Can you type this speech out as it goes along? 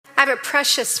I have a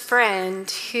precious friend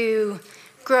who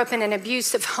grew up in an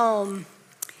abusive home.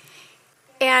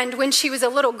 And when she was a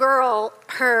little girl,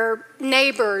 her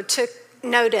neighbor took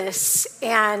notice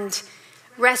and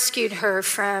rescued her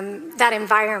from that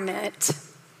environment.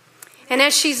 And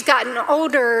as she's gotten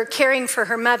older, caring for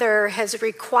her mother has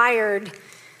required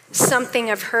something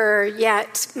of her,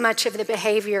 yet much of the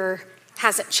behavior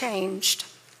hasn't changed.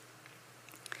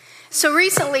 So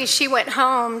recently she went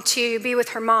home to be with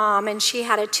her mom, and she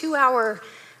had a 2-hour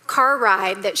car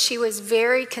ride that she was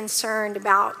very concerned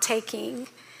about taking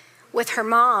with her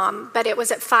mom, but it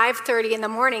was at 5:30 in the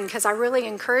morning because I really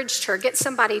encouraged her, get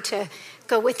somebody to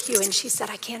go with you, and she said,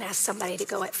 I can't ask somebody to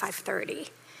go at 5:30.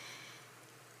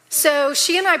 So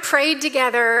she and I prayed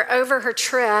together over her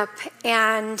trip,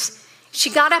 and she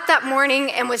got up that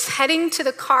morning and was heading to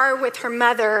the car with her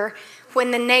mother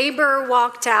when the neighbor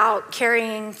walked out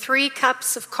carrying 3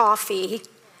 cups of coffee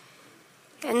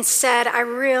and said, I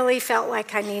really felt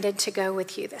like I needed to go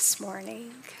with you this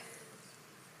morning.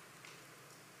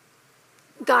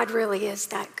 God really is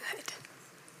that good.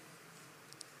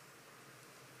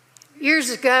 Years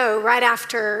ago, right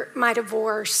after my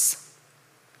divorce,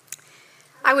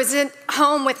 I was at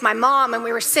home with my mom, and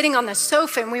we were sitting on the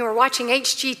sofa and we were watching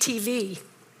HGTV.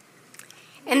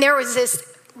 And there was this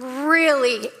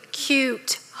really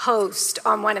cute host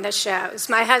on one of the shows.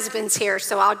 My husband's here,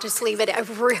 so I'll just leave it at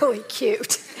really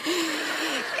cute.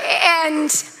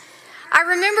 And I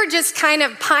remember just kind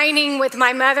of pining with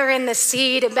my mother in the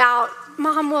seat about,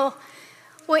 Mom, will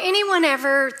anyone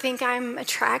ever think I'm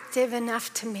attractive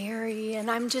enough to marry?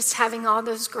 And I'm just having all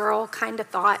those girl kind of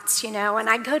thoughts, And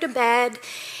I go to bed,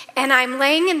 and I'm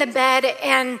laying in the bed,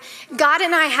 and God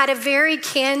and I had a very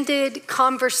candid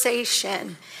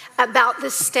conversation about the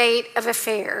state of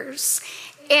affairs.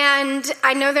 And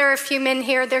I know there are a few men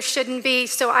here, there shouldn't be,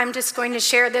 so I'm just going to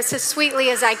share this as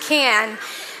sweetly as I can.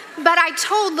 But I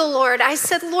told the Lord, I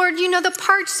said, Lord, the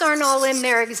parts aren't all in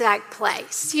their exact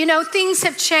place. Things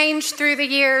have changed through the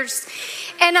years.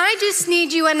 And I just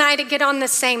need you and I to get on the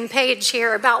same page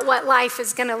here about what life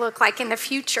is going to look like in the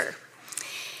future.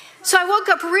 So I woke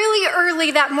up really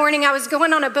early that morning. I was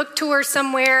going on a book tour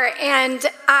somewhere, and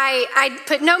I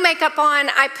put no makeup on.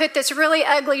 I put this really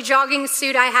ugly jogging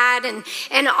suit I had,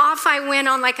 and off I went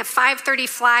on like a 5:30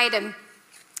 flight. And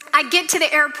I get to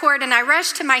the airport, and I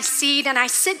rush to my seat, and I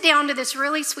sit down to this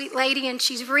really sweet lady, and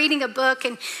she's reading a book,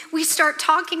 and we start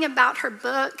talking about her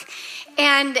book.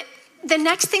 And the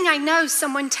next thing I know,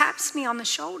 someone taps me on the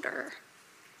shoulder.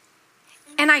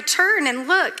 And I turn and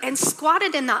look, and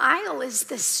squatted in the aisle is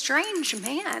this strange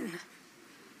man.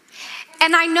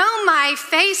 And I know my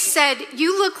face said,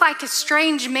 you look like a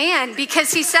strange man,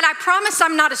 because he said, I promise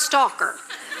I'm not a stalker.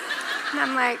 And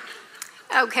I'm like,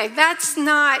 okay, that's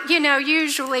not,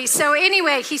 usually. So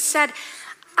anyway, he said,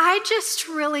 I just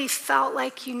really felt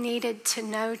like you needed to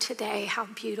know today how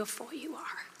beautiful you are.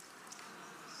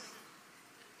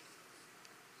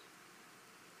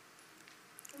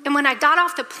 And when I got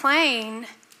off the plane,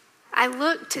 I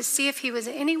looked to see if he was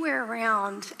anywhere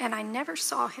around, and I never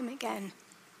saw him again.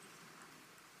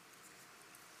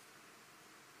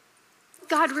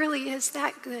 God really is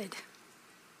that good.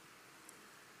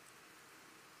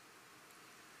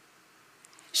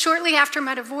 Shortly after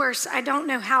my divorce, I don't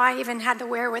know how I even had the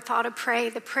wherewithal to pray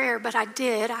the prayer, but I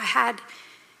did. I had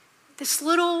this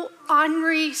little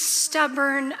ornery,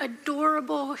 stubborn,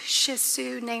 adorable Shih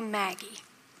Tzu named Maggie.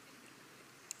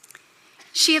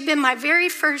 She had been my very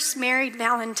first married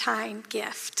Valentine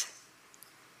gift.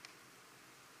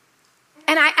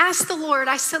 And I asked the Lord,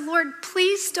 I said, Lord,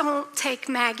 please don't take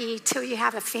Maggie till you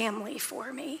have a family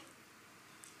for me.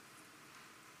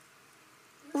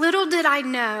 Little did I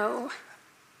know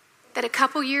that a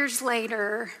couple years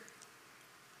later,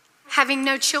 having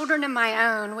no children of my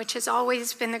own, which has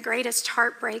always been the greatest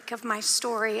heartbreak of my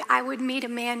story, I would meet a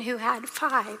man who had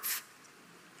 5.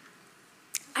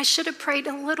 I should have prayed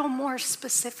a little more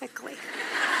specifically.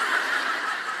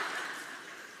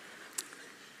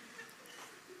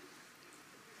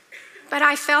 But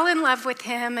I fell in love with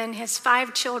him and his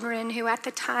 5 children, who at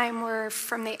the time were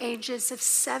from the ages of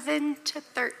 7 to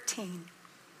 13.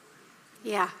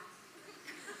 Yeah.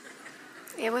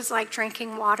 It was like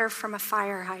drinking water from a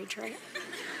fire hydrant.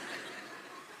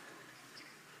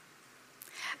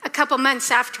 A couple months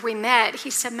after we met, he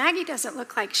said, Maggie doesn't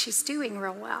look like she's doing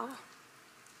real well.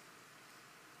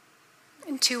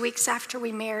 And 2 weeks after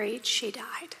we married, she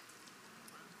died.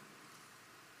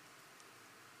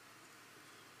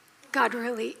 God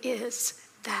really is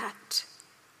that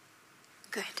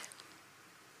good.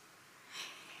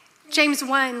 James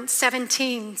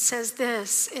 1:17 says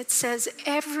this. It says,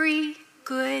 every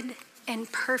good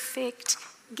and perfect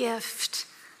gift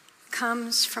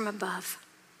comes from above.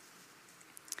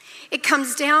 It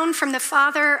comes down from the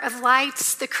Father of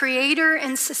lights, the creator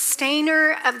and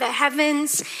sustainer of the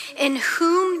heavens, in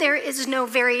whom there is no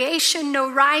variation,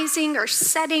 no rising or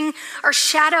setting or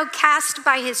shadow cast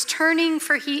by his turning,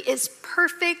 for he is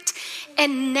perfect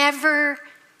and never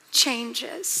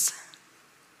changes.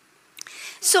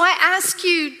 So I ask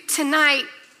you tonight,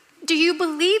 do you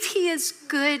believe he is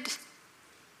good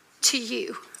to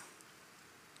you?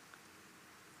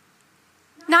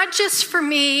 Not just for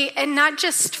me and not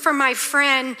just for my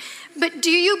friend, but do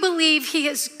you believe he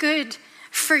is good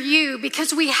for you?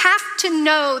 Because we have to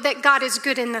know that God is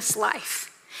good in this life.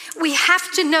 We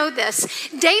have to know this.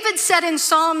 David said in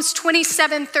Psalms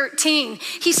 27:13,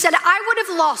 he said, I would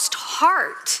have lost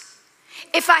heart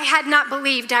if I had not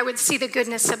believed I would see the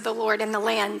goodness of the Lord in the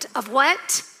land of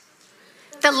what?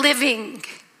 The living.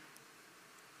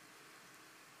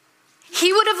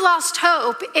 He would have lost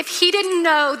hope if he didn't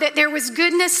know that there was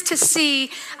goodness to see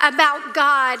about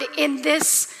God in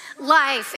this life.